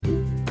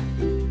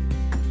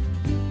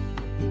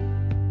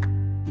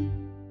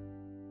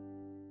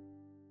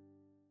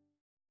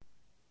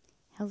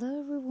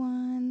Hello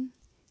everyone,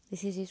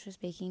 this is Yusra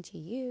speaking to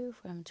you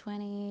from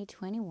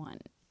 2021,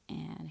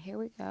 and here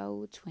we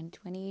go.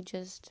 2020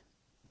 just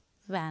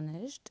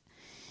vanished,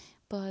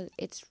 but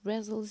its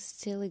results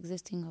still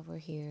existing over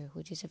here,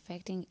 which is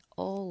affecting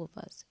all of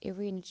us.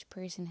 Every and each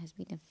person has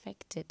been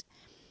affected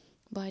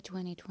by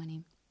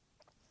 2020.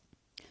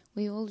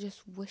 We all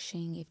just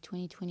wishing if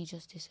 2020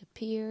 just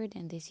disappeared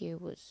and this year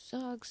was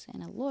sucks,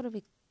 and a lot of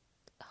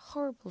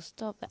horrible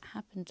stuff that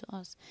happened to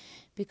us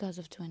because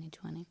of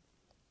 2020.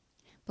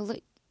 But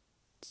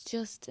let's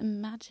just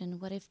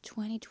imagine, what if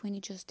 2020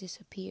 just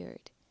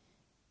disappeared?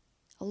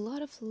 A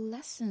lot of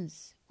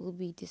lessons will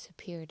be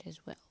disappeared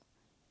as well.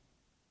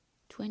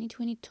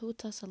 2020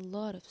 taught us a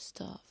lot of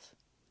stuff.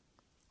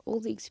 All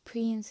the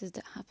experiences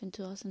that happened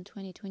to us in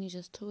 2020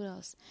 just taught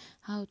us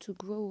how to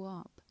grow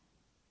up.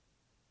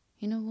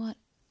 You know what?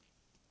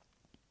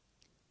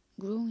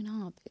 Growing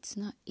up, it's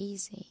not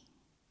easy.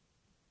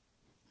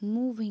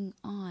 Moving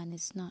on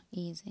is not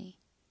easy.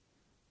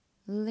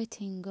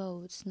 Letting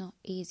go, it's not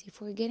easy.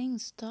 Forgetting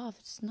stuff,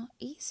 it's not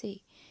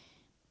easy.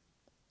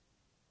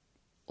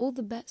 All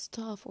the bad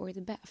stuff or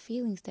the bad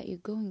feelings that you're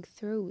going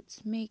through,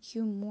 it's make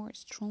you more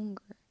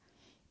stronger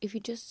if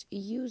you just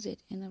use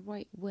it in the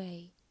right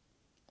way.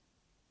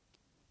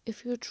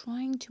 If you're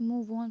trying to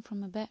move on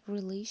from a bad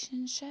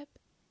relationship,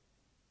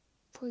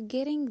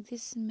 forgetting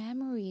these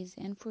memories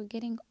and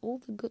forgetting all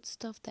the good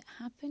stuff that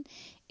happened,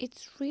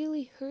 it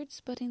really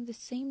hurts, but in the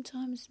same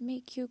time it's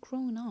make you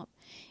grown up.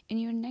 In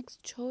your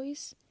next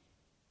choice,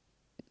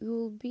 you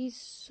will be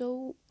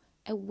so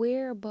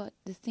aware about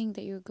the thing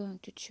that you're going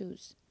to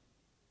choose,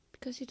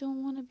 because you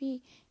don't want to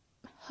be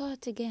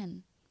hurt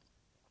again.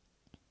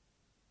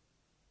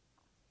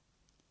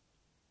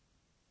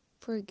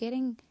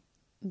 Forgetting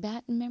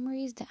bad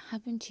memories that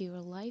happened to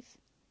your life,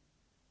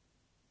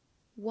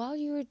 while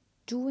you're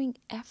doing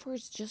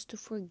efforts just to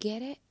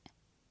forget it,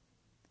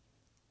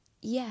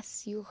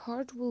 yes, your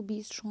heart will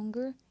be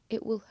stronger,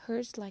 it will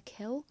hurt like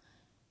hell,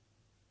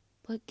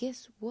 but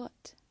guess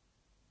what?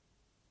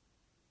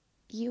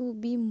 You will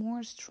be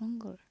more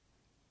stronger,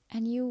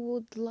 and you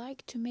would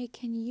like to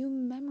make new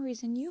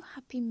memories and new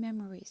happy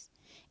memories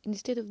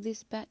instead of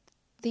these bad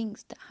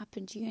things that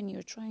happened to you and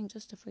you're trying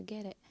just to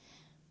forget it.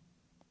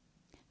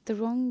 The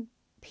wrong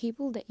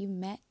people that you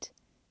met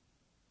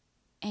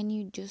and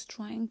you just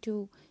trying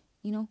to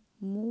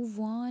move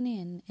on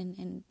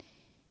and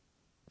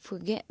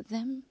forget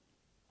them,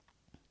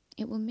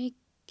 it will make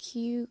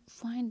you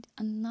find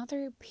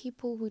another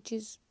people which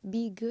is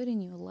be good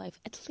in your life.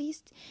 At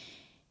least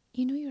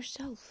you know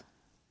yourself.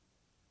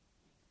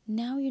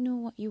 Now you know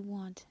what you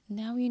want.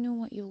 Now you know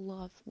what you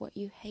love, what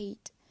you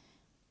hate,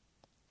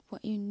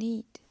 what you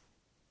need,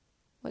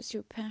 what's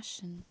your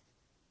passion.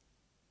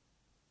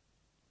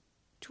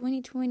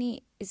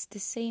 2020 is the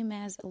same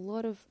as a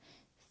lot of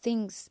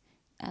things,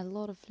 a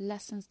lot of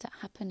lessons that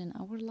happen in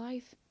our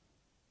life,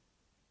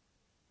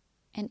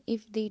 and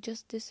if they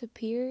just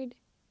disappeared,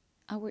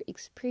 our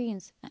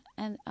experience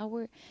and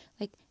our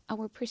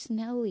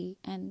personality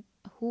and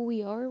who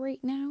we are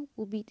right now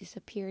will be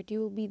disappeared.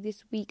 You will be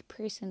this weak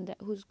person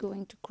who's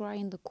going to cry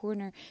in the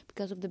corner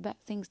because of the bad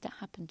things that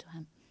happened to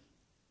him.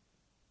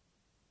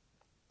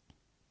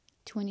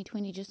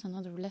 2020 just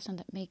another lesson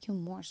that make you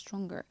more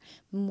stronger,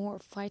 more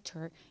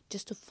fighter,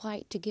 just to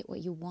fight to get what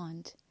you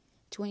want.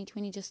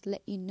 2020 just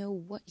let you know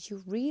what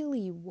you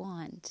really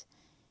want.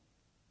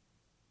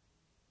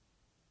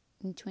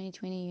 In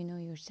 2020 you know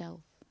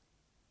yourself,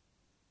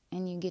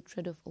 and you get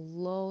rid of a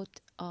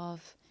lot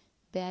of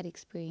bad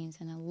experience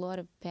and a lot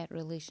of bad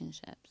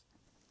relationships.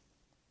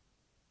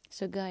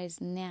 So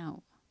guys,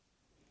 now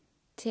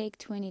take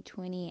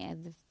 2020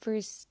 as the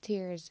first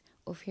stairs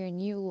of your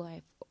new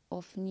life,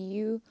 of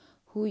new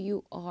who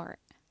you are,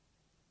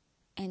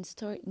 and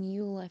start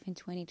new life in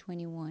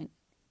 2021.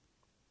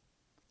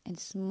 And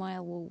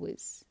smile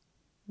always.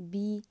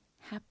 Be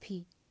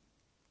happy.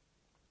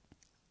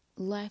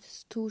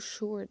 Life's too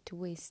short to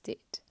waste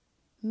it.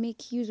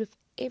 Make use of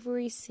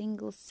every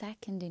single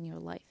second in your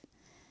life.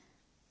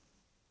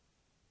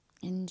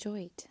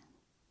 Enjoy it.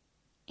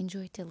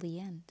 Enjoy till the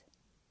end.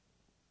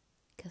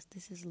 Because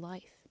this is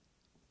life.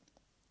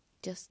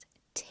 Just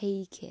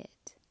take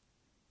it.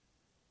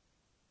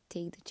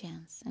 Take the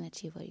chance and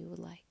achieve what you would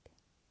like.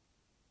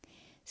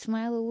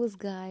 Smile always,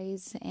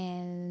 guys,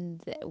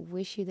 and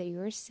wish you that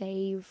you're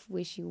safe.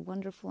 Wish you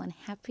wonderful and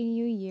happy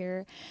new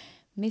year.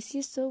 Miss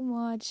you so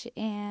much,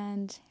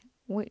 and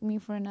wait me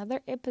for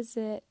another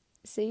episode.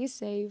 Stay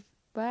safe.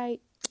 Bye.